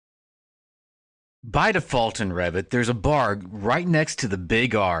By default in Revit, there's a bar right next to the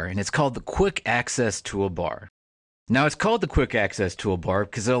big R, and it's called the Quick Access Toolbar. Now, it's called the Quick Access Toolbar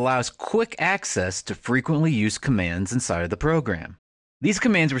because it allows quick access to frequently used commands inside of the program. These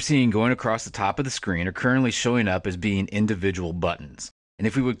commands we're seeing going across the top of the screen are currently showing up as being individual buttons. And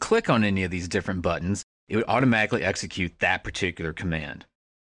if we would click on any of these different buttons, it would automatically execute that particular command.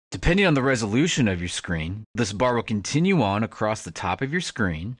 Depending on the resolution of your screen, this bar will continue on across the top of your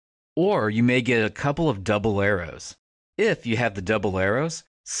screen, or you may get a couple of double arrows. If you have the double arrows,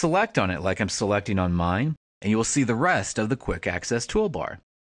 select on it like I'm selecting on mine, and you will see the rest of the Quick Access Toolbar.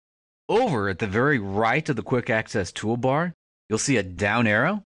 Over at the very right of the Quick Access Toolbar, you'll see a down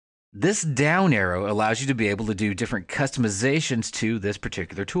arrow. This down arrow allows you to be able to do different customizations to this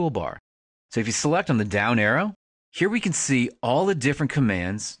particular toolbar. So if you select on the down arrow, here we can see all the different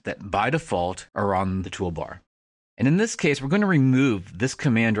commands that by default are on the toolbar. And in this case, we're going to remove this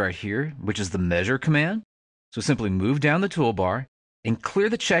command right here, which is the measure command. So simply move down the toolbar and clear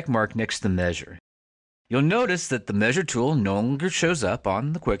the check mark next to the measure. You'll notice that the measure tool no longer shows up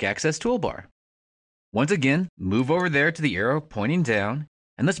on the Quick Access Toolbar. Once again, move over there to the arrow pointing down,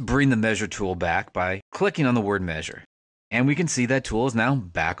 and let's bring the measure tool back by clicking on the word measure. And we can see that tool is now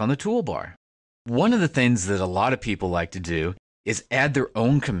back on the toolbar. One of the things that a lot of people like to do is add their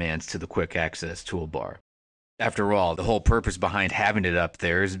own commands to the Quick Access Toolbar. After all, the whole purpose behind having it up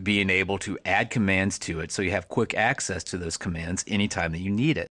there is being able to add commands to it so you have quick access to those commands anytime that you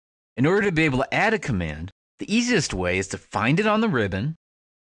need it. In order to be able to add a command, the easiest way is to find it on the ribbon,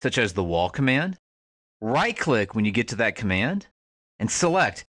 such as the wall command, right-click when you get to that command, and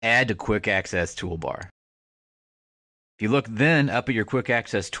select Add to Quick Access Toolbar. If you look then up at your Quick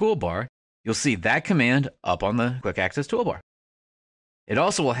Access Toolbar, you'll see that command up on the Quick Access Toolbar. It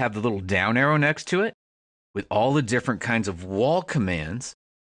also will have the little down arrow next to it with all the different kinds of wall commands,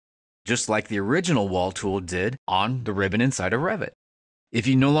 just like the original wall tool did on the ribbon inside of Revit. If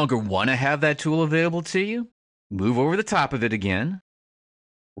you no longer want to have that tool available to you, move over the top of it again,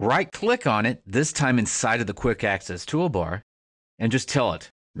 right-click on it, this time inside of the Quick Access Toolbar, and just tell it,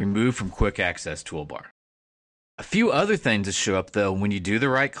 Remove from Quick Access Toolbar. A few other things that show up, though, when you do the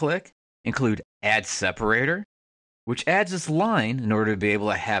right-click include Add Separator, which adds this line in order to be able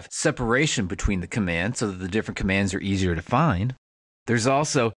to have separation between the commands so that the different commands are easier to find. There's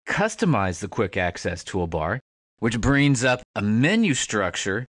also Customize the Quick Access Toolbar, which brings up a menu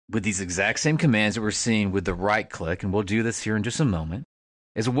structure with these exact same commands that we're seeing with the right click, and we'll do this here in just a moment,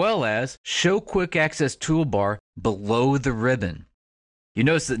 as well as Show Quick Access Toolbar below the ribbon. You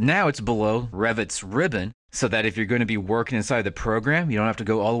notice that now it's below Revit's ribbon, so that if you're going to be working inside the program, you don't have to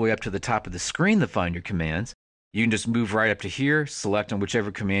go all the way up to the top of the screen to find your commands. You can just move right up to here, select on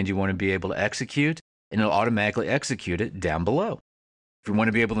whichever command you want to be able to execute, and it'll automatically execute it down below. If you want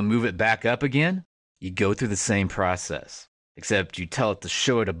to be able to move it back up again, you go through the same process, except you tell it to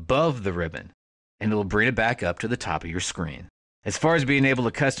show it above the ribbon, and it'll bring it back up to the top of your screen. As far as being able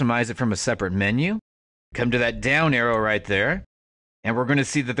to customize it from a separate menu, come to that down arrow right there, and we're going to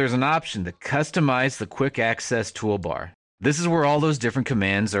see that there's an option to customize the Quick Access Toolbar. This is where all those different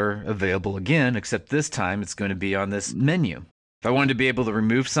commands are available again, except this time it's going to be on this menu. If I wanted to be able to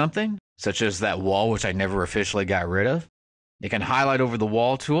remove something, such as that wall which I never officially got rid of, you can highlight over the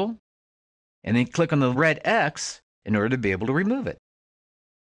wall tool, and then click on the red X in order to be able to remove it.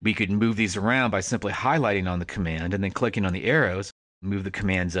 We could move these around by simply highlighting on the command and then clicking on the arrows, move the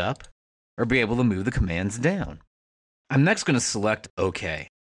commands up, or be able to move the commands down. I'm next going to select OK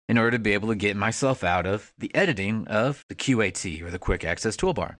in order to be able to get myself out of the editing of the QAT, or the Quick Access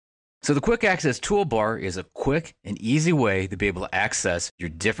Toolbar. So the Quick Access Toolbar is a quick and easy way to be able to access your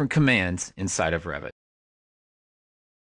different commands inside of Revit.